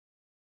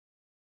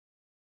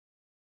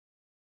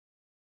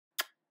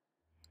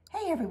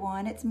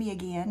everyone, it's me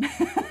again.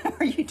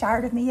 Are you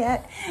tired of me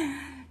yet?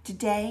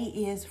 Today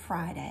is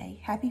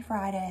Friday. Happy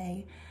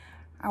Friday.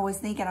 I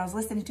was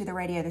listening to the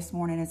radio this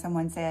morning and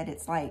someone said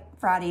it's like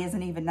Friday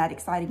isn't even that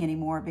exciting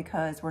anymore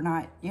because we're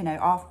not,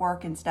 off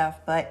work and stuff.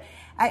 But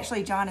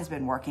actually John has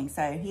been working,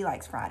 so he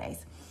likes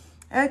Fridays.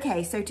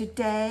 Okay, so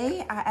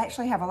today I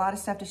actually have a lot of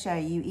stuff to show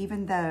you,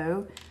 even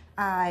though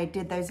I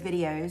did those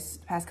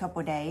videos the past couple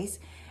of days.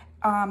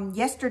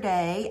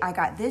 Yesterday I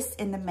got this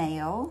in the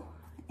mail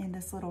in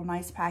this little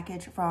nice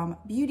package from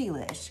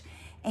Beautylish,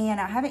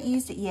 and I haven't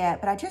used it yet,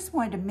 but I just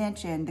wanted to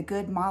mention the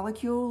Good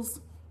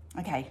Molecules.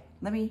 Okay,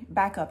 let me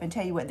back up and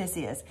tell you what this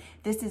is.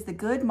 This is the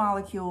Good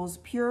Molecules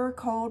Pure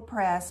Cold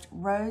Pressed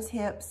Rose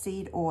Hip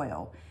Seed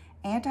Oil,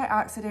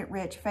 antioxidant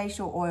rich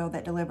facial oil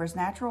that delivers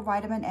natural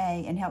vitamin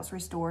A and helps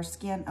restore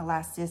skin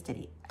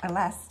elasticity.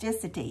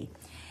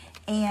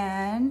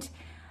 And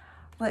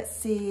let's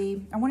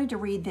see, I wanted to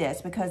read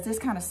this because this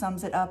kind of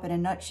sums it up in a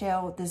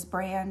nutshell. This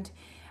brand: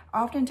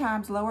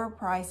 oftentimes lower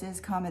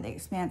prices come at the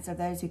expense of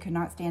those who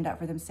cannot stand up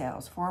for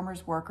themselves,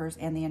 farmers, workers,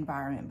 and the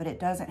environment, but it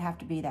doesn't have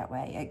to be that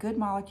way. At Good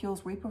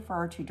Molecules, we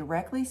prefer to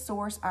directly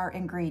source our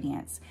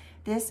ingredients.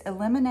 This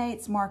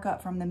eliminates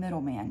markup from the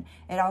middlemen.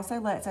 It also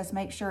lets us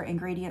make sure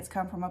ingredients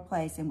come from a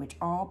place in which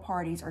all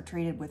parties are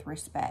treated with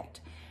respect.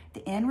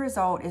 The end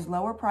result is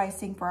lower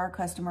pricing for our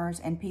customers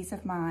and peace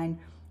of mind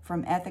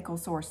from ethical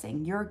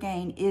sourcing. Your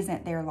gain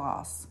isn't their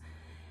loss.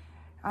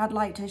 I'd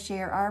like to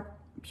share our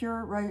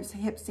pure rose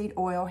hip seed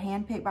oil,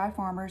 handpicked by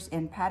farmers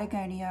in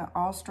Patagonia,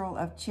 Austral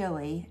of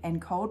Chile,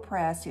 and cold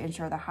pressed to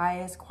ensure the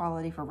highest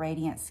quality for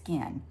radiant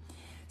skin.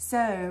 So,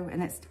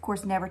 and it's of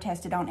course never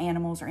tested on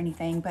animals or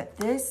anything, but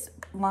this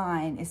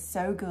line is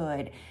so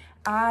good.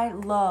 I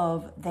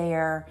love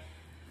their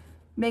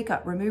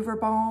makeup remover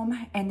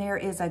balm, and there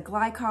is a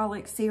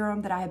glycolic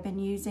serum that I have been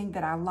using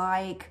that I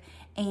like.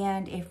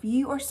 And if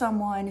you are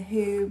someone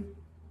who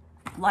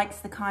likes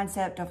the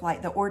concept of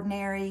like The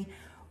Ordinary,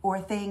 or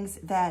things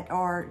that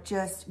are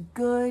just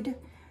good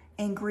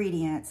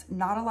ingredients,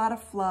 not a lot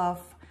of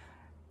fluff,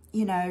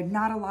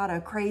 not a lot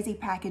of crazy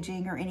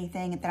packaging or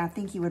anything, then I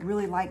think you would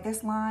really like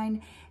this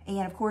line.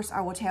 And of course, I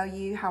will tell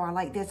you how I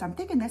like this. I'm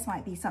thinking this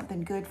might be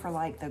something good for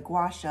like the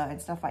gua sha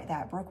and stuff like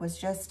that. Brooke was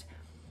just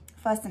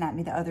fussing at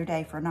me the other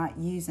day for not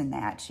using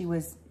that. She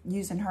was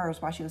using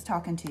hers while she was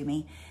talking to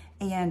me,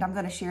 and I'm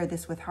gonna share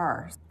this with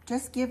her.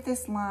 Just give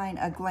this line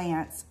a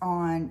glance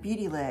on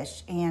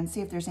Beautylish and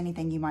see if there's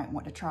anything you might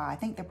want to try. I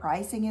think the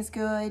pricing is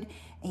good,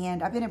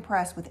 and I've been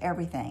impressed with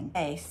everything.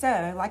 Okay,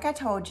 so like I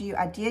told you,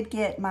 I did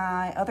get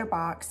my other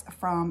box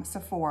from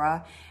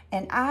Sephora,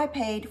 and I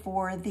paid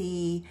for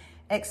the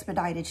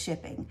expedited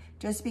shipping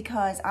just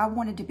because I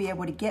wanted to be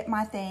able to get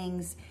my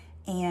things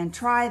and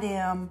try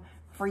them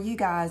for you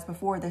guys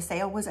before the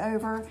sale was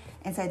over.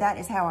 And so that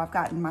is how I've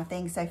gotten my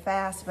things so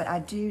fast. But I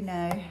do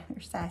know,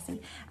 they're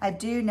sassy, I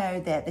do know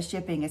that the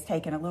shipping is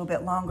taking a little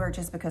bit longer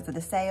just because of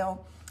the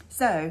sale.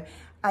 So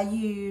I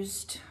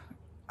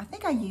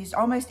think I used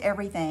almost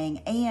everything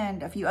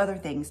and a few other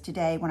things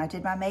today when I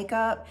did my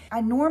makeup.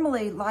 I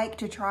normally like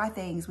to try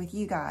things with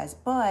you guys,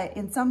 but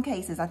in some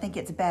cases I think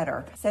it's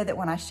better so that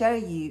when I show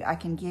you, I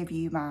can give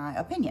you my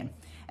opinion.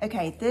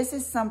 Okay, this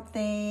is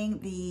something,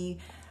 the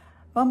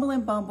Bumble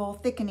and Bumble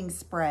Thickening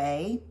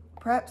Spray,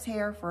 preps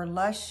hair for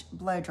lush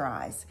blow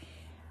dries.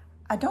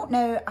 I don't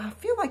know, I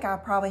feel like I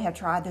probably have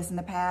tried this in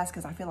the past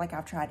because I feel like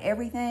I've tried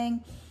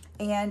everything.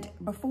 And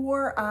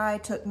before I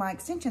took my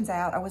extensions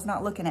out, I was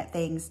not looking at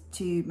things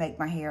to make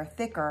my hair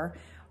thicker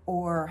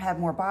or have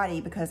more body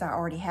because I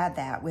already had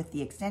that with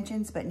the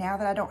extensions. But now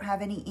that I don't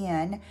have any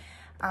in,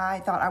 I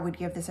thought I would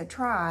give this a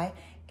try.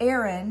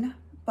 Erin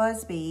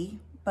Busby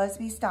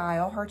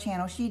Style, her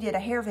channel, she did a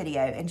hair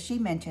video and she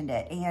mentioned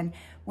it. And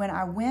when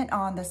I went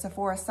on the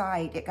Sephora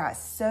site, it got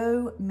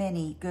so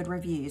many good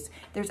reviews.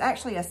 There's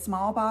actually a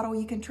small bottle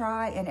you can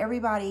try, and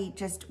everybody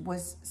just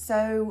was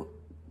so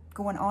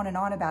going on and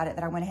on about it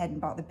that I went ahead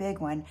and bought the big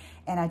one.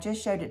 And I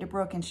just showed it to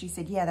Brooke and she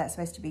said, yeah, that's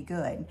supposed to be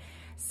good.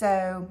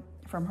 So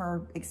from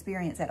her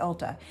experience at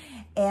Ulta.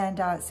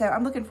 And so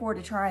I'm looking forward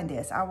to trying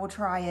this. I will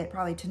try it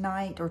probably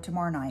tonight or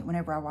tomorrow night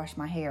whenever I wash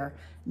my hair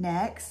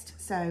next.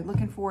 So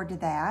looking forward to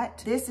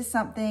that. This is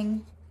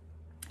something,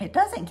 it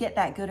doesn't get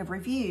that good of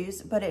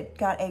reviews, but it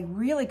got a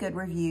really good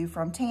review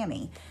from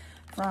Tammy,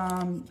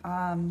 from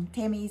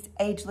Tammy's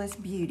Ageless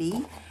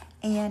Beauty.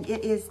 And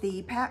it is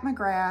the Pat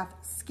McGrath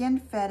Skin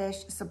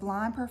Fetish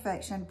Sublime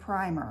Perfection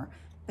Primer,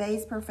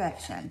 Base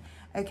Perfection.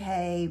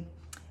 Okay,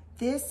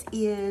 this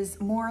is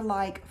more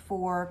like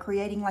for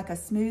creating like a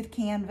smooth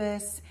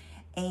canvas,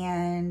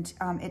 and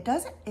it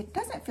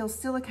doesn't feel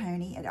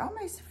silicone-y. It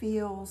almost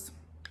feels,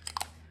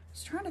 I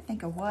was trying to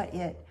think of what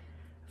it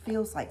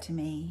feels like to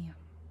me.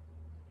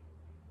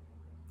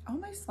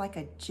 Almost like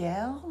a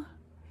gel,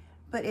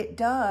 but it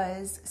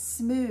does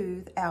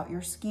smooth out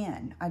your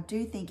skin. I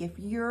do think if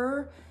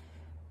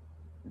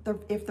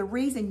the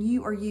reason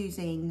you are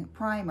using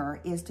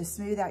primer is to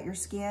smooth out your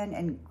skin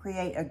and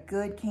create a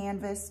good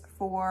canvas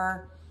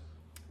for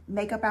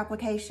makeup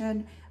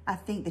application, I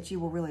think that you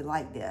will really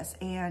like this.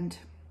 And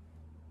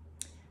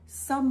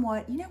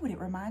somewhat, you know what it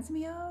reminds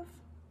me of?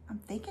 I'm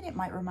thinking it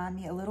might remind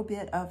me a little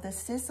bit of the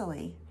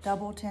Sicily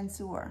Double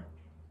Tenseur.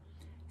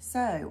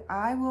 So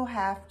I will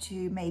have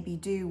to maybe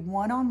do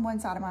one on one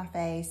side of my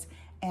face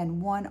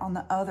and one on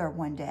the other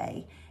one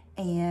day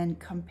and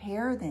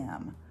compare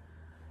them.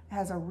 It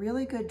has a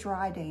really good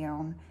dry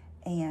down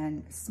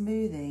and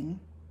smoothing.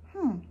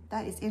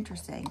 That is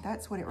interesting.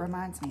 That's what it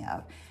reminds me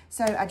of.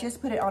 So I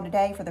just put it on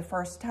today for the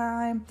first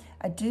time.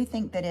 I do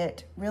think that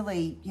it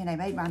really, you know,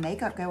 made my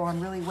makeup go on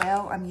really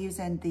well. I'm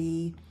using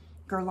the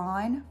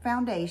Guerlain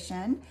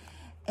foundation,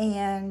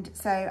 and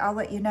so I'll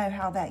let you know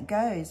how that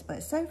goes.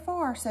 But so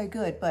far, so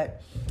good.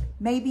 But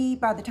maybe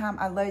by the time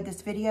I load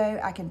this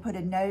video, I can put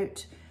a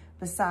note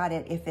beside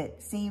it if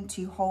it seemed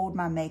to hold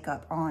my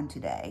makeup on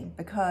today,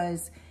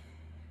 because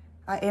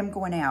I am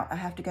going out. I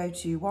have to go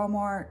to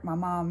Walmart. My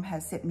mom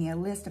has sent me a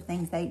list of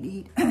things they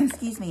need,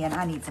 excuse me, and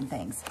I need some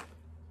things.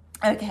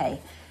 Okay,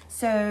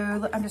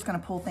 so I'm just gonna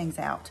pull things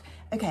out.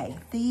 Okay,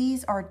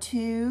 these are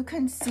 2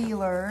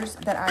 concealers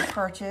that I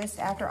purchased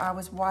after I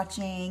was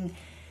watching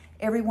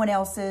everyone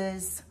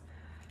else's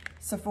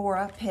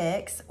Sephora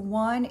picks.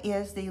 One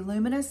is the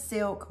Luminous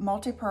Silk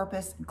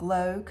Multi-Purpose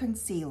Glow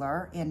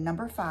Concealer in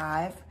number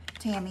 5.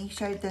 Tammy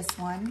showed this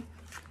one,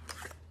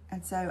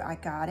 and so I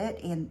got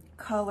it, and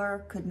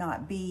color could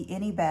not be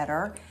any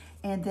better.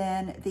 And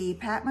then the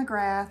Pat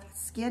McGrath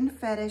Skin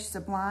Fetish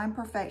Sublime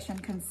Perfection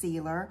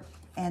Concealer,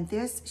 and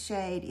this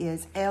shade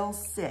is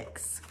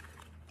L6.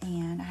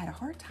 And I had a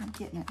hard time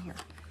getting it here.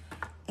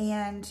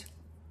 And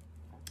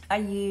I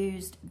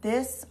used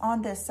this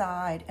on this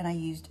side, and I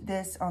used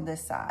this on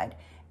this side.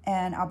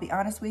 And I'll be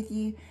honest with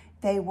you,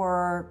 they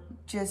were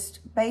just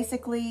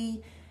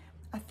basically,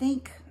 I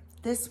think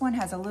this one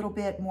has a little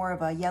bit more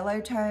of a yellow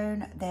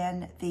tone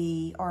than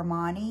the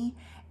Armani,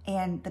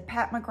 and the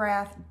Pat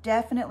McGrath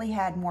definitely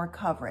had more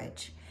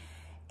coverage.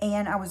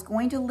 And I was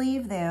going to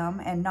leave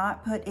them and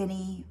not put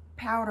any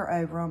powder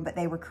over them, but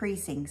they were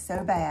creasing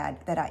so bad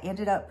that I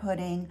ended up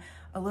putting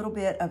a little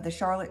bit of the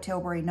Charlotte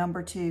Tilbury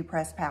number 2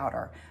 pressed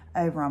powder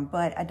over them.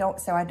 But I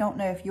don't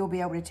know if you'll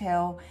be able to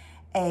tell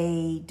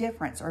a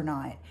difference or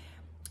not.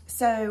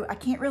 So I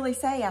can't really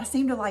say. I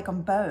seem to like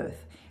them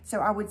both. So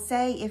I would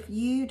say if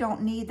you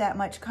don't need that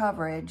much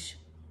coverage,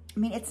 I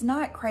mean, it's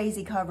not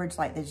crazy coverage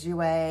like the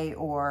Jouer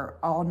or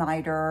All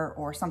Nighter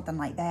or something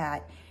like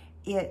that.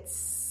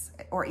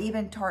 Or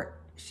even Tarte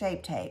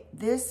Shape Tape.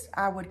 This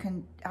I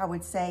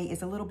would say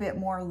is a little bit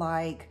more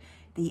like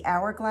the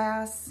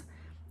Hourglass,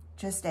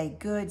 just a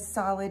good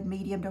solid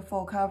medium to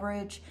full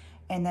coverage.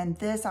 And then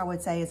this I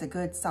would say is a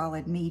good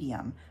solid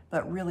medium,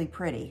 but really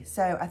pretty.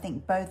 So I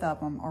think both of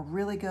them are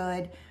really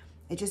good.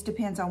 It just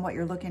depends on what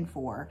you're looking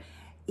for.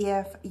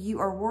 If you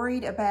are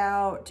worried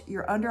about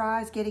your under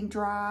eyes getting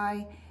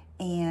dry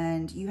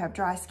and you have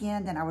dry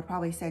skin, then I would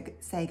probably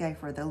say go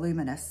for the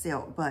Luminous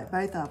Silk, but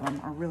both of them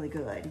are really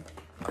good.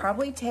 You can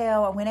probably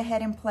tell I went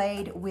ahead and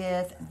played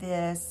with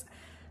this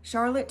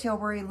Charlotte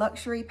Tilbury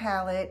Luxury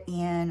Palette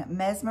in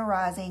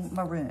Mesmerizing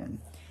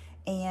Maroon.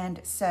 And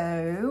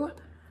so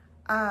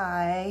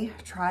I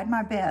tried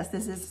my best.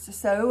 This is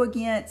so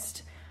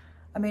against,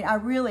 I mean, I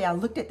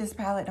looked at this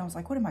palette and I was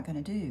like, what am I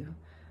gonna do?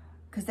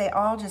 Because they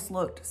all just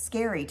looked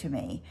scary to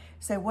me.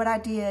 So what I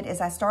did is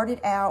I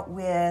started out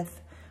with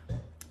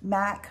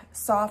MAC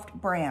Soft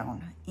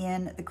Brown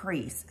in the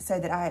crease so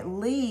that I at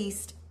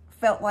least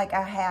felt like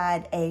I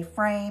had a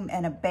frame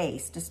and a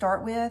base to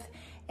start with.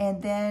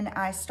 And then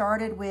I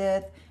started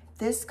with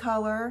this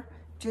color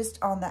just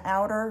on the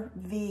outer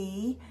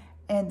V,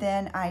 and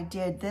then I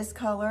did this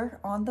color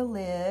on the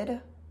lid.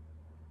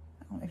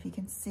 I don't know if you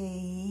can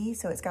see.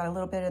 So it's got a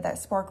little bit of that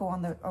sparkle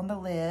on the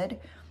lid.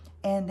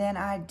 And then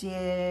I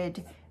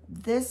did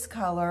this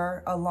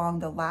color along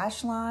the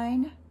lash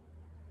line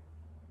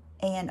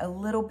and a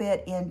little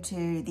bit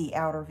into the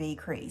outer V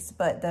crease.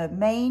 But the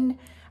main,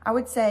 I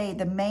would say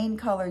the main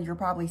color you're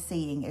probably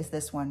seeing is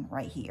this one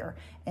right here.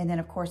 And then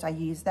of course I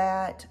use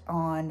that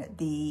on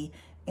the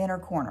inner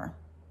corner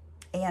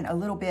and a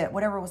little bit,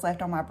 whatever was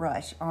left on my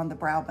brush, on the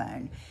brow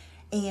bone.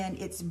 And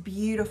it's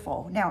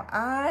beautiful. Now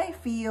I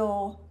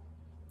feel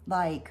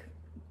like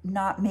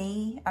not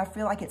me. I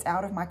feel like it's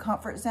out of my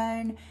comfort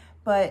zone,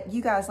 but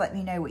you guys let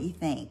me know what you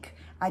think.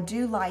 I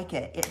do like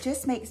it. It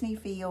just makes me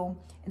feel,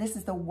 and this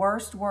is the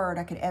worst word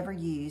I could ever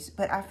use,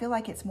 but I feel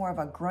like it's more of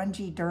a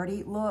grungy,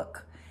 dirty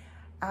look.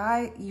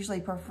 I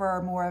usually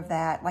prefer more of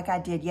that, like I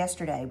did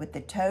yesterday with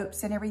the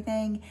taupes and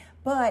everything,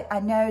 but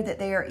I know that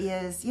there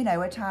is, you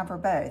know, a time for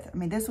both. I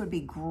mean, this would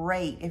be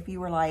great if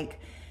you were like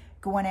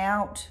going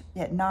out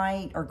at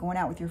night or going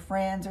out with your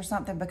friends or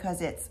something,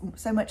 because it's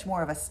so much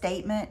more of a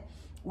statement,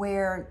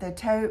 where the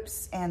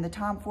taupes and the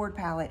Tom Ford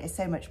palette is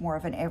so much more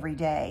of an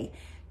everyday.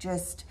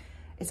 Just,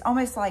 it's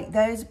almost like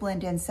those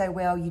blend in so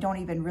well, you don't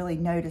even really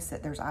notice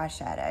that there's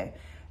eyeshadow.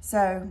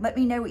 So let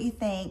me know what you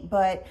think.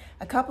 But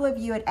a couple of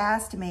you had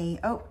asked me,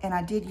 oh, and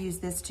I did use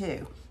this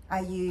too.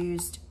 I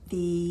used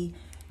the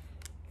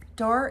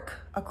dark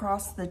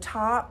across the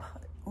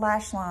top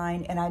lash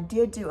line, and I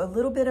did do a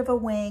little bit of a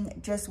wing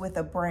just with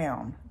a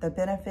brown, the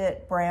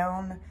Benefit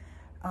brown,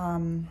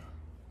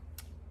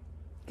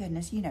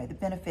 goodness, you know, the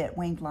Benefit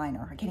winged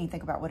liner. I can't even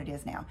think about what it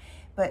is now.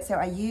 But so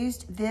I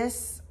used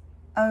this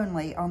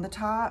only on the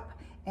top,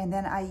 and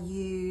then I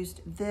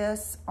used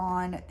this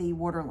on the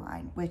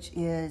waterline, which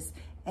is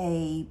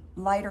a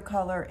lighter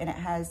color and it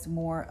has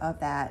more of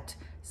that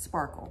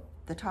sparkle.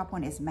 The top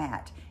one is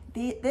matte.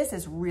 This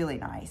is really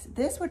nice.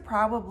 This would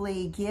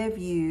probably give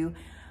you,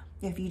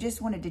 if you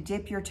just wanted to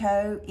dip your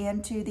toe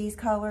into these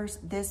colors,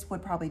 this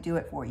would probably do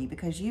it for you,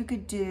 because you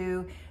could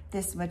do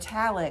this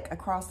metallic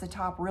across the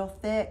top real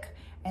thick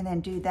and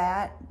then do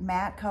that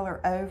matte color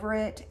over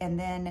it, and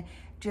then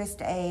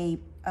just a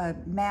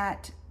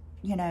matte,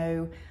 you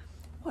know,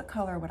 what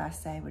color would I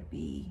say would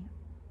be,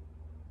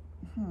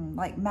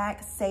 like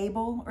MAC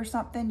Sable or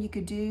something you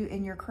could do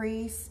in your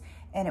crease,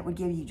 and it would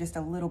give you just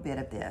a little bit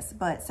of this.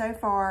 But so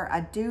far,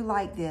 I do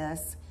like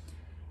this,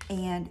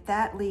 and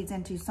that leads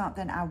into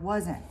something I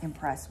wasn't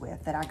impressed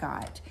with that I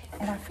got.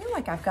 And I feel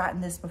like I've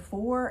gotten this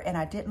before and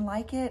I didn't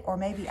like it, or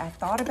maybe I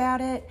thought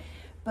about it,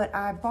 but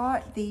I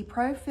bought the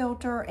Pro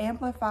Filter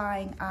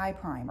Amplifying Eye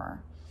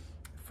Primer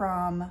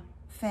from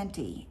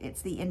Fenty.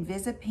 It's the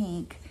Invisa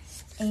Pink,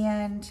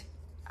 and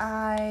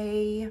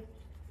I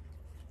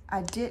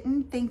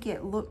didn't think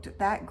it looked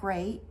that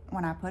great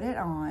when I put it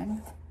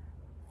on.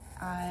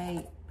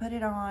 I put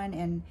it on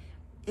and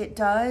it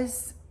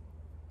does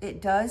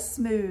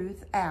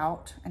smooth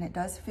out, and it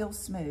does feel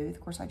smooth.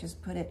 Of course, I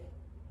just put it,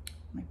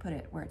 let me put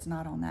it where it's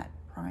not on that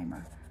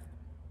primer.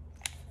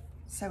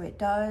 So it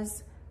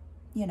does,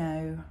 you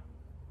know,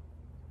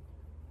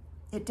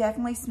 it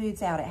definitely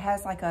smooths out. It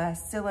has like a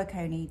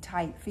silicone-y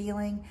type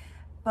feeling,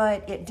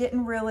 but it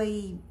didn't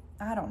really,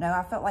 I don't know,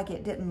 I felt like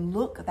it didn't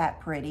look that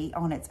pretty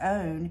on its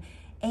own.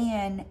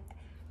 And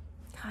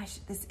gosh,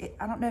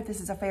 I don't know if this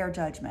is a fair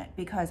judgment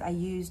because I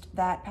used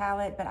that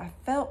palette, but I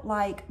felt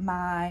like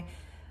my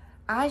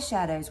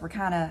eyeshadows were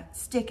kind of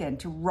sticking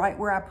to right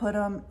where I put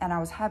them, and I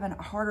was having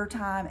a harder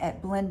time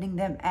at blending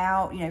them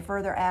out, you know,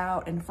 further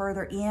out and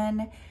further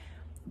in.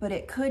 But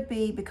it could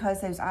be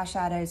because those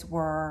eyeshadows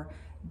were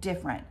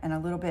different and a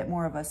little bit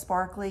more of a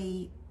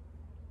sparkly,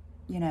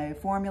 you know,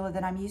 formula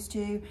than I'm used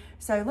to.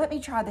 So let me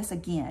try this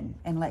again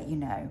and let you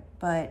know.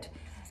 But,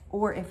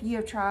 or if you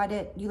have tried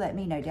it, you let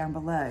me know down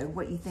below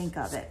what you think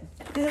of it.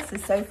 This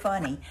is so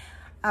funny.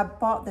 I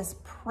bought this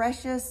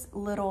precious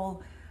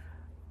little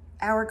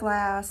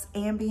Hourglass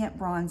Ambient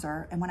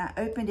Bronzer, and when I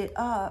opened it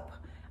up,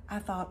 I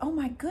thought, oh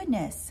my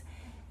goodness,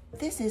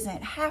 this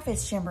isn't half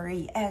as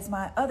shimmery as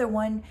my other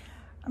one.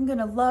 I'm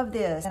gonna love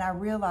this. And I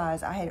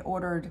realized I had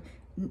ordered,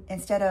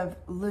 instead of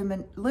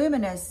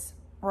luminous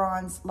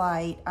bronze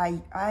light,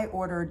 I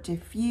ordered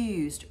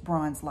diffused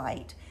bronze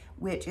light,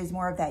 which is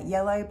more of that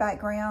yellow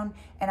background.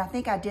 And I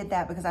think I did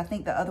that because I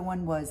think the other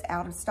one was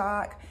out of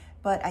stock.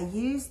 But I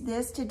used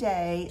this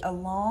today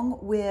along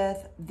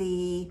with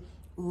the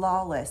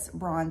Lawless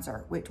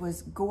bronzer, which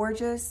was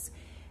gorgeous.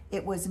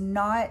 It was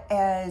not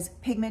as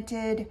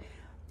pigmented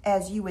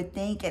as you would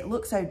think. It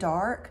looked so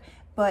dark,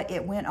 but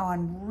it went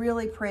on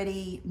really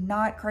pretty,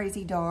 not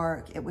crazy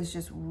dark. It was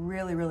just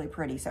really, really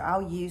pretty. So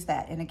I'll use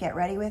that in a Get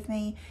Ready With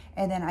Me.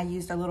 And then I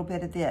used a little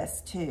bit of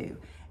this too.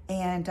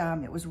 And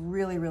it was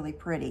really, really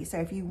pretty. So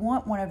if you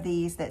want one of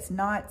these that's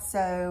not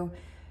so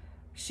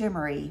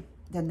shimmery,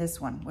 then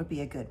this one would be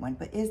a good one.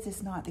 But is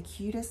this not the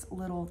cutest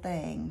little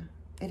thing?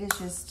 It is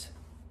just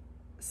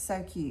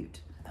so cute.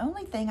 The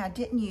only thing I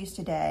didn't use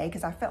today,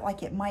 because I felt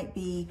like it might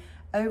be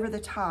over the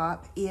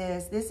top,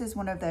 is this is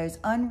one of those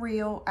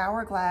Unreal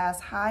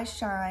Hourglass High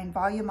Shine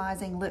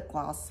Volumizing Lip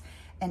Gloss.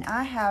 And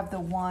I have the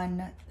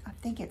one, I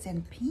think it's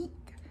in pink.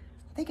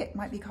 I think it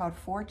might be called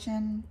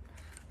Fortune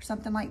or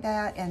something like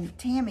that. And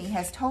Tammy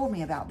has told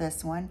me about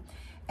this one.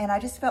 And I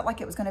just felt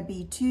like it was gonna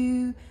be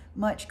too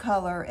much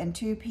color and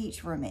too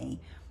peach for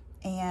me.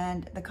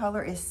 And the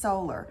color is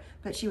Solar.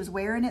 But she was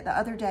wearing it the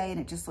other day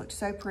and it just looked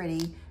so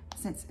pretty.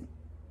 Since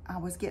I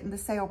was getting the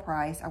sale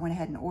price, I went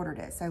ahead and ordered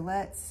it. So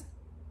let's,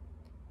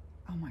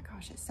 oh my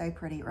gosh, it's so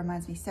pretty. It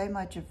reminds me so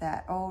much of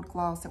that old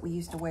gloss that we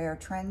used to wear,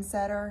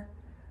 Trendsetter.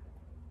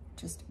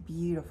 Just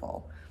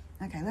beautiful.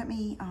 Okay, let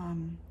me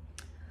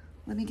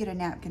get a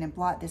napkin and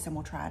blot this and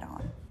we'll try it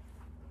on.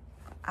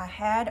 I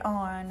had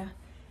on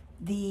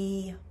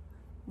the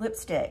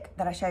lipstick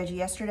that I showed you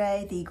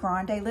yesterday, the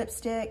Grande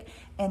lipstick,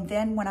 and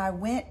then when I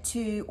went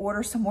to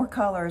order some more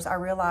colors, I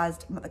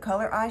realized the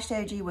color I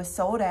showed you was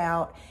sold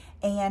out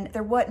and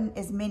there wasn't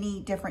as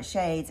many different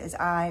shades as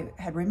I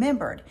had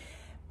remembered.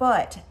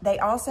 But they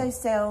also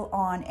sell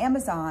on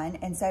Amazon,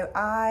 and so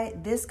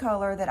this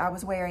color that I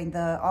was wearing,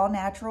 the All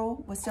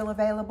Natural, was still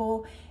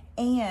available,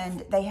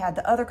 and they had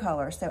the other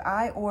color. So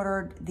I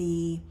ordered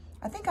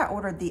I think I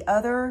ordered the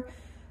other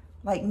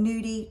like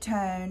nudie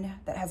tone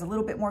that has a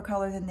little bit more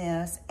color than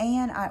this,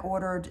 and I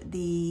ordered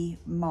the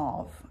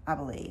mauve, I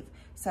believe.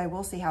 So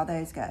we'll see how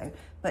those go.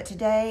 But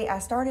today I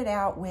started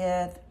out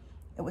with,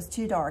 it was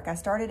too dark. I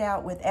started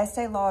out with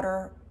Estee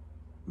Lauder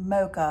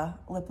Mocha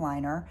lip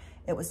liner.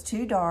 It was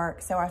too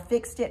dark, so I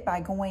fixed it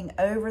by going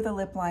over the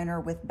lip liner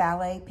with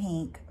Ballet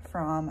Pink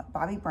from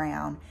Bobbi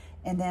Brown.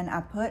 And then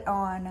I put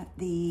on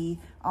the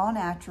All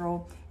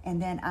Natural,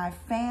 and then I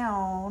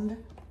found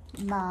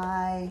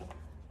my,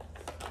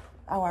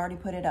 oh, I already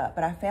put it up,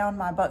 but I found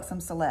my Buxom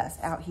Celeste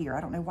out here.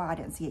 I don't know why I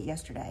didn't see it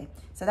yesterday.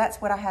 So that's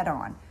what I had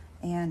on.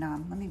 And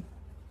let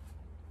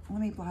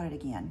me blot it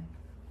again.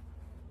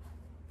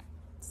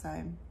 So,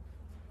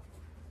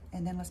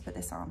 and then let's put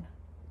this on.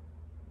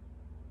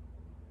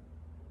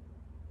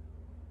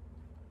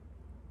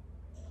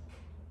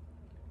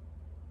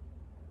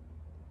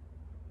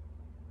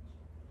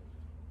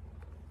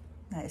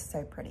 That is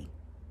so pretty.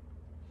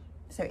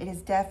 So it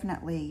is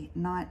definitely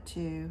not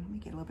too, let me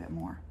get a little bit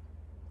more.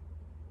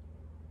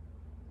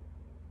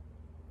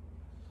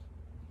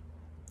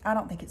 I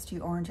don't think it's too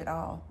orange at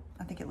all.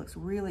 I think it looks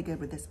really good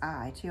with this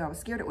eye too. I was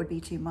scared it would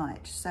be too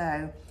much.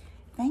 So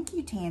thank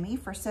you, Tammy,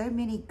 for so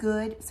many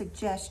good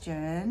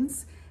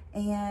suggestions.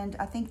 And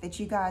I think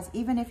that you guys,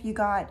 even if you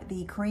got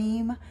the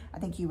cream, I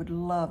think you would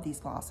love these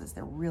glosses.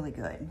 They're really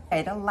good.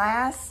 Okay, the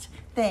last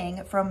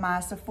thing from my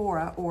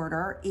Sephora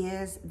order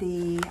is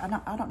the, I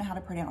don't know how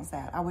to pronounce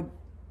that. I would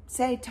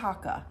say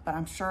Taka, but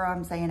I'm sure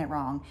I'm saying it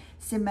wrong.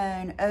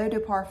 Simone Eau de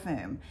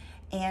Parfum.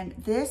 And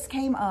this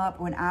came up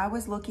when I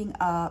was looking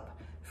up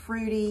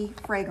fruity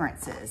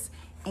fragrances,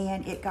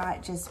 and it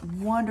got just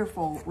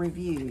wonderful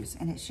reviews,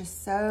 and it's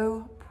just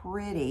so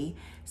pretty.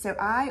 So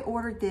I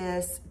ordered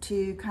this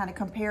to kind of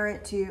compare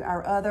it to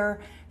our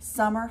other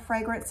summer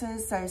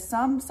fragrances. So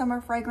some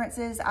summer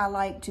fragrances I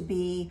like to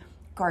be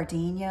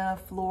gardenia,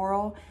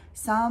 floral.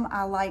 Some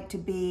I like to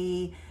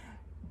be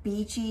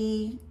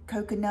beachy,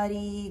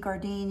 coconutty,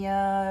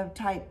 gardenia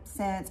type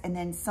scents. And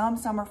then some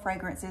summer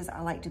fragrances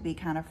I like to be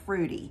kind of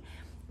fruity.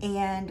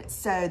 And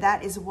so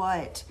that is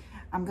what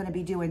I'm gonna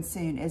be doing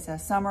soon, is a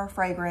summer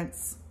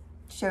fragrance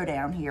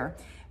showdown here.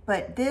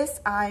 But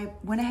this, I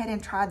went ahead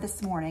and tried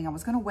this morning. I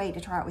was gonna wait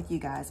to try it with you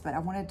guys, but I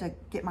wanted to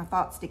get my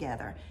thoughts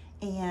together.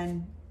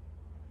 And,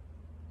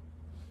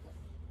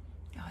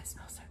 oh, it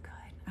smells so good.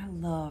 I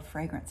love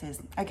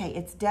fragrances. Okay,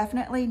 it's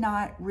definitely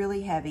not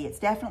really heavy. It's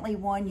definitely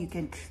one you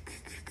can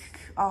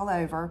all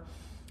over.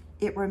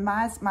 It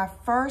reminds, my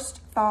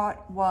first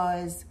thought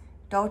was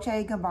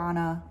Dolce &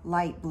 Gabbana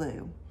light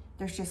blue.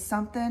 There's just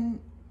something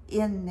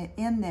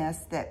in this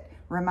that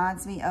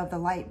reminds me of the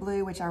light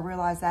blue, which I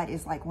realize that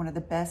is like one of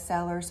the best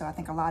sellers. So I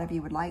think a lot of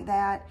you would like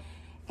that.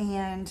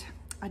 And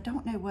I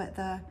don't know what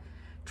the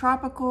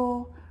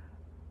tropical,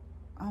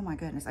 oh my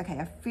goodness. Okay,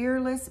 a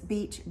Fearless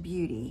Beach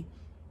Beauty.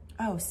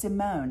 Oh,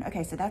 Simone.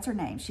 Okay, so that's her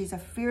name. She's a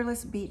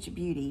Fearless Beach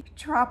Beauty.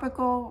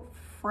 Tropical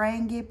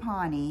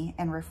frangipani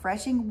and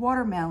refreshing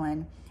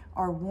watermelon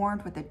are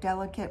warmed with the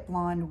delicate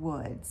blonde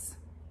woods.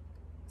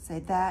 So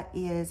that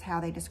is how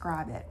they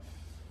describe it.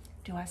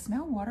 Do I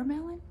smell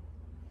watermelon?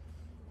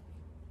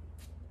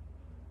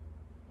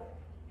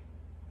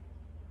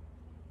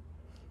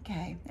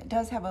 Okay, it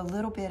does have a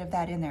little bit of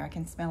that in there. I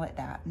can smell it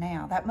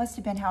now. That must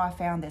have been how I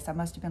found this. I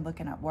must have been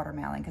looking up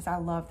watermelon because I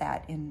love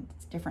that in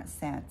different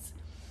scents.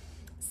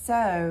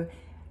 So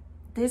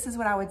this is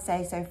what I would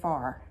say so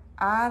far.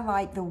 I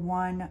like the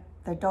one,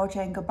 the Dolce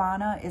 &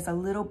 Gabbana is a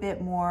little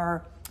bit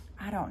more,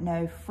 I don't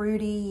know,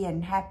 fruity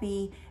and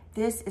happy.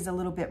 This is a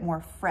little bit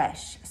more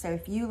fresh. So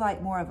if you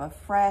like more of a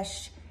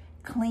fresh,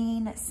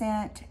 clean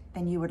scent,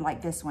 then you would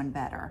like this one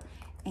better.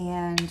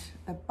 And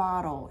the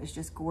bottle is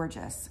just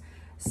gorgeous.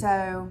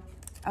 So,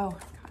 oh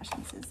gosh,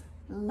 this is,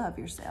 love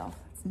yourself.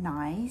 It's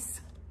nice.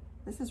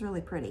 This is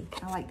really pretty.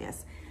 I like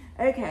this.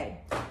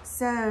 Okay,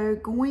 so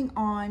going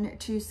on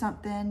to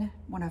something,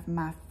 one of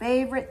my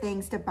favorite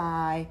things to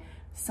buy,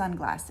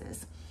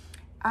 sunglasses.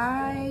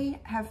 I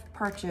have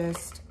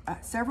purchased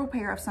several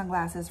pair of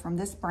sunglasses from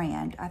this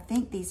brand. I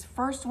think these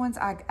first ones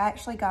I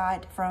actually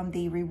got from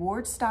the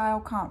Reward Style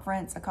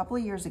Conference a couple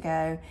of years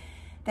ago.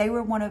 They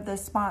were one of the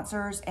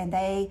sponsors, and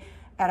they,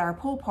 at our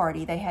pool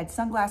party, they had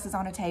sunglasses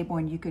on a table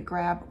and you could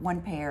grab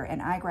one pair,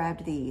 and I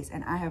grabbed these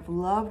and I have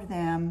loved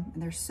them.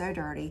 And they're so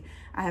dirty.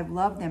 I have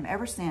loved them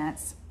ever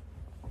since.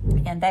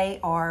 And they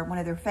are one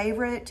of their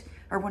favorite,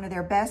 or one of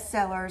their best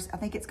sellers. I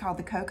think it's called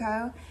the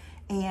Cocoa.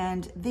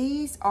 And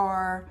these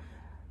are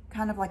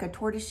kind of like a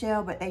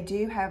tortoiseshell, but they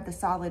do have the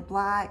solid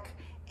black,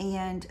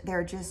 and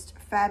they're just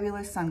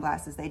fabulous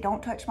sunglasses. They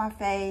don't touch my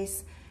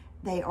face.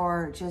 They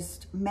are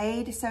just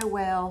made so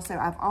well. So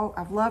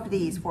I've loved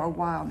these for a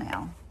while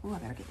now. Oh, I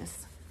better get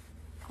this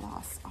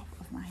gloss off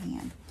of my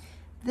hand.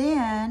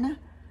 Then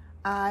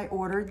I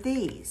ordered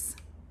these,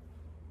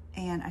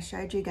 and I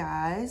showed you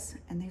guys,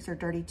 and these are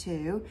dirty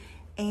too.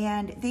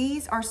 And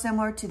these are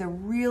similar to the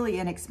really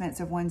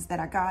inexpensive ones that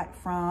I got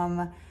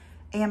from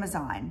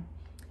Amazon.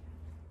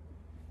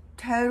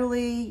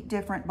 Totally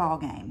different ball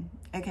game.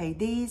 Okay,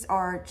 these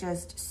are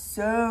just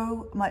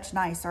so much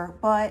nicer,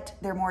 but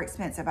they're more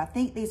expensive. I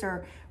think these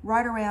are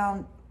right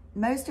around,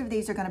 most of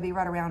these are gonna be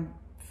right around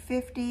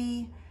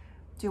 $50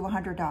 to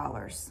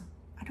 $100.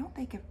 I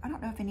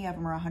don't know if any of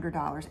them are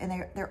 $100,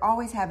 and they're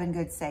always having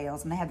good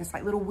sales, and they have this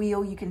like little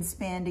wheel you can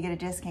spin to get a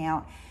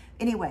discount.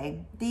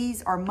 Anyway,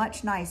 these are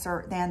much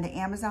nicer than the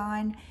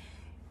Amazon.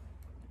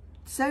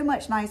 So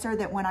much nicer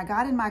that when I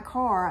got in my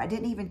car, I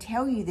didn't even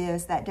tell you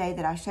this that day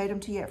that I showed them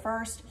to you at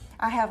first.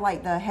 I have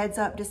like the heads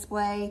up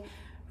display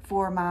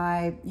for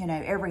my, you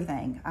know,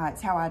 everything.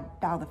 It's how I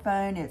dial the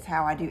phone. It's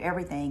how I do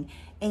everything.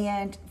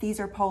 And these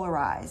are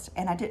polarized.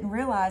 And I didn't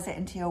realize it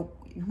until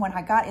when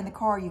I got in the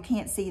car. You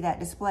can't see that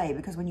display,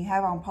 because when you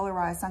have on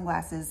polarized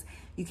sunglasses,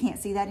 you can't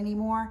see that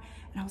anymore.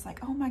 And I was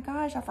like, oh my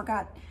gosh, I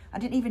forgot. I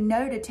didn't even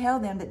know to tell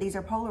them that these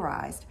are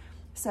polarized.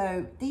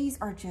 So these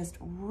are just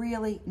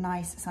really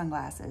nice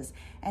sunglasses.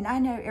 And I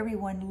know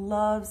everyone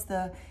loves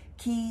the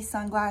Key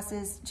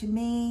sunglasses. To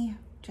me,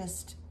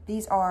 just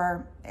these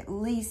are at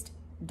least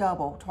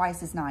double,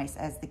 twice as nice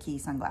as the Key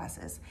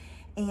sunglasses.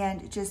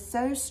 And just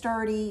so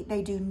sturdy.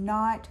 They do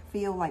not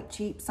feel like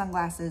cheap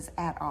sunglasses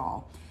at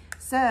all.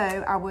 So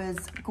I was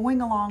going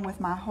along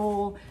with my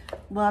whole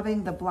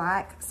loving the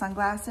black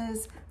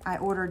sunglasses. I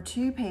ordered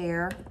 2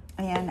 pair,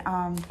 and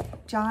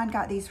John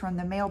got these from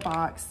the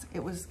mailbox.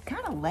 It was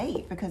kind of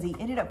late because he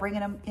ended up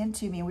bringing them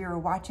into me. We were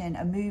watching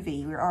a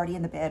movie. We were already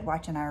in the bed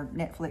watching our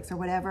Netflix or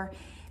whatever.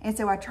 And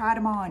so I tried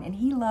them on, and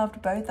he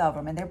loved both of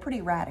them, and they're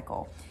pretty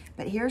radical.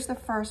 But here's the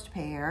first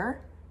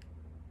pair.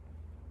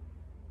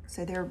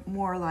 So they're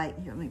more like,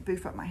 here, let me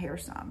boof up my hair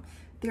some.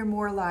 They're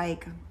more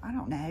like, I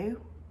don't know,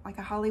 like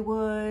a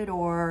Hollywood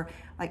or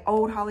like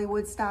old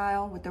Hollywood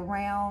style with the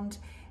round,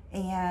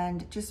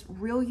 and just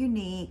real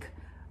unique.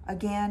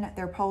 Again,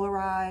 they're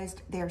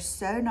polarized. They're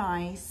so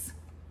nice.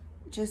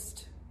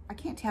 Just, I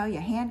can't tell you,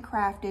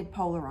 handcrafted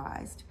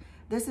polarized.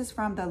 This is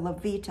from the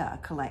Vita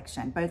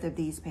Collection, both of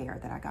these pair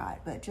that I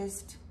got, but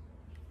just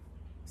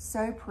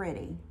so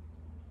pretty.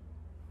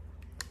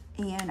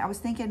 And I was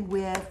thinking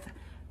with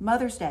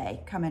Mother's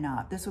Day coming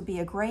up, this would be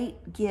a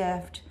great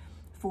gift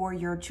for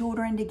your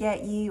children to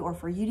get you, or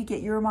for you to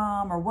get your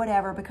mom or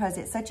whatever, because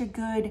it's such a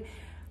good,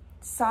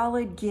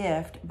 solid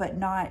gift, but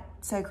not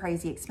so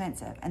crazy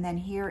expensive. And then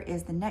here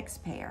is the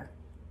next pair.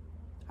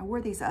 I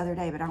wore these the other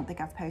day, but I don't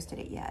think I've posted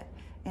it yet.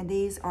 And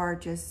these are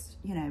just,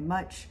 you know,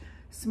 much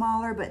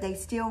smaller, but they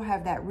still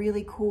have that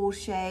really cool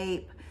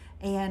shape.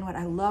 And what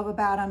I love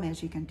about them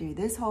is you can do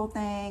this whole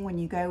thing when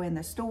you go in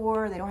the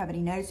store. They don't have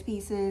any nose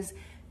pieces,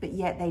 but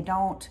yet they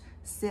don't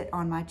sit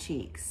on my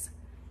cheeks.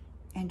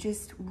 And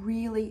just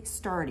really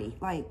sturdy.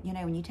 Like, you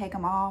know, when you take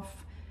them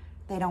off,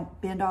 they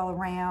don't bend all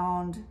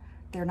around.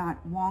 They're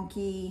not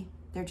wonky.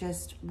 They're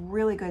just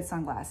really good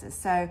sunglasses.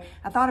 So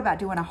I thought about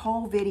doing a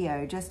whole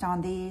video just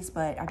on these,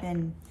 but I've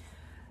been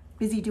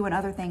busy doing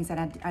other things that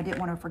I didn't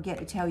want to forget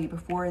to tell you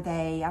before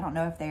they, I don't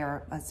know if they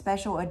are a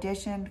special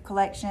edition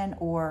collection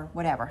or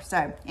whatever.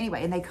 So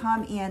anyway, and they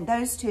come in,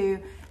 those 2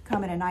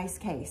 come in a nice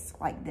case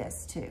like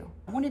this too.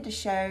 I wanted to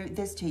show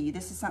this to you.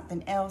 This is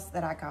something else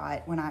that I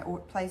got when I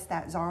placed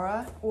that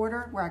Zara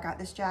order, where I got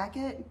this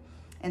jacket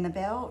and the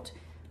belt,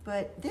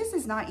 but this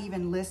is not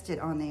even listed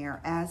on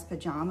there as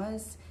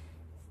pajamas.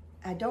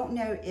 I don't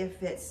know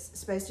if it's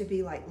supposed to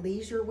be like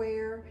leisure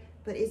wear,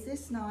 but is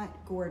this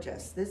not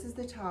gorgeous? This is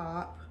the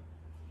top.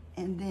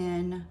 And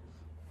then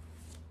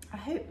I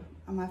hope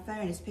my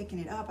phone is picking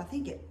it up. I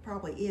think it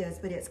probably is,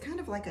 but it's kind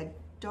of like a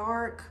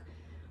dark,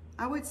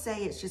 I would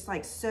say it's just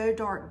like so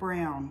dark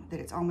brown that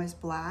it's almost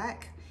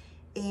black.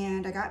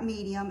 And I got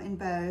medium in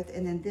both.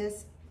 And then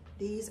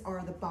these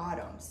are the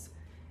bottoms.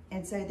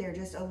 And so they're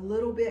just a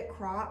little bit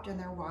cropped and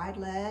they're wide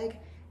leg.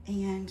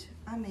 And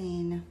I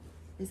mean,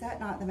 is that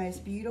not the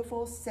most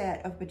beautiful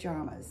set of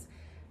pajamas?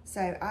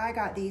 So I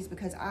got these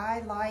because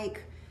I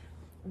like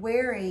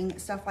wearing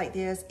stuff like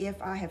this if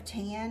I have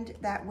tanned.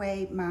 That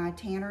way my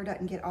tanner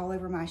doesn't get all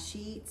over my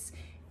sheets.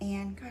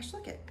 And gosh,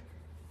 look at,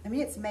 I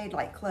mean, it's made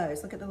like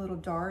clothes. Look at the little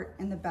dart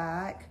in the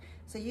back.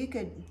 So you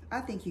could,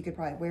 I think you could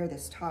probably wear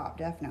this top,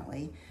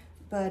 definitely.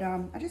 But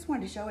I just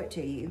wanted to show it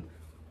to you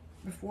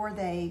before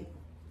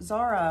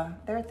Zara,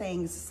 their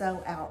things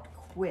sell out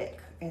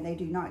quick and they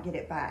do not get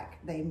it back.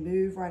 They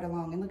move right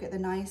along. And look at the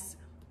nice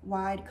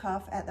wide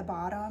cuff at the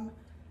bottom.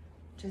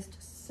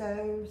 Just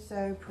so,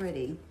 so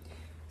pretty.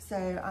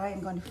 So I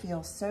am going to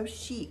feel so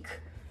chic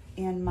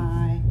in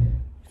my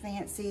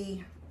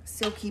fancy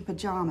silky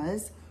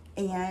pajamas.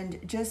 And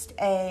just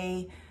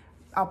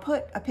I'll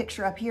put a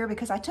picture up here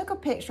because I took a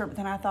picture, but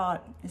then I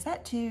thought, is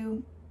that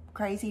too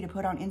crazy to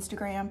put on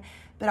Instagram?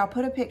 But I'll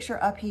put a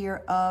picture up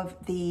here of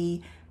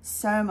the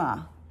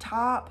Soma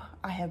top.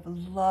 I have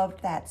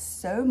loved that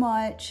so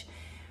much.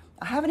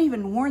 I haven't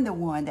even worn the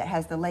one that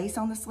has the lace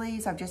on the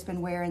sleeves. I've just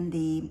been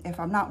wearing if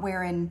I'm not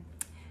wearing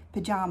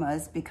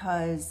pajamas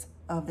because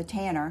of the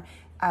tanner,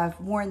 I've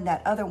worn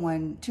that other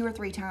one 2 or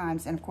 3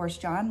 times, and of course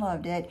John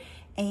loved it.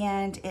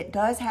 And it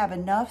does have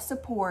enough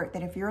support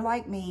that if you're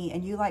like me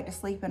and you like to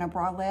sleep in a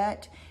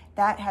bralette,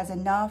 that has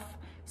enough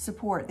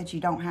support that you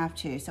don't have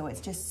to. So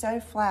it's just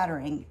so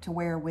flattering to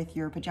wear with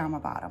your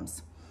pajama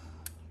bottoms.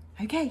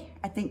 Okay,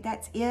 I think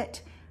that's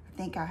it. I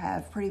think I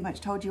have pretty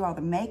much told you all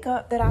the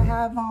makeup that I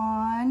have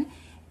on.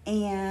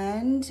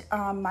 And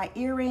my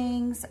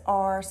earrings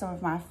are some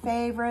of my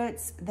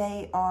favorites.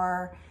 They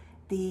are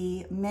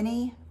the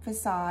mini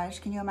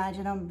Visage. Can you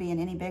imagine them being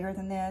any bigger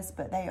than this?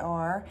 But they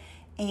are.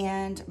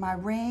 And my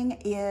ring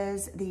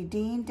is the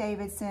Dean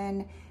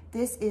Davidson.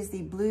 This is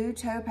the blue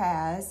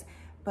topaz,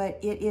 but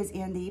it is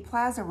in the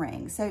plaza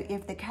ring. So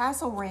if the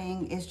castle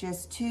ring is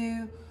just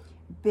too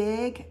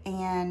big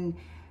and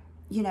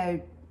you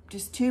know,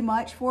 just too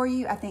much for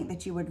you, I think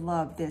that you would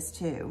love this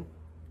too.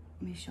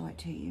 Let me show it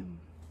to you.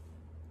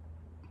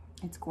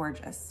 It's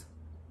gorgeous.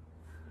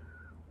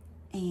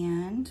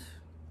 And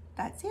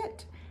that's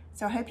it.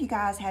 So I hope you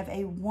guys have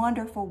a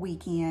wonderful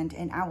weekend,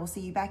 and I will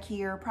see you back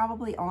here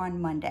probably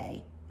on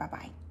Monday.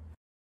 Bye-bye.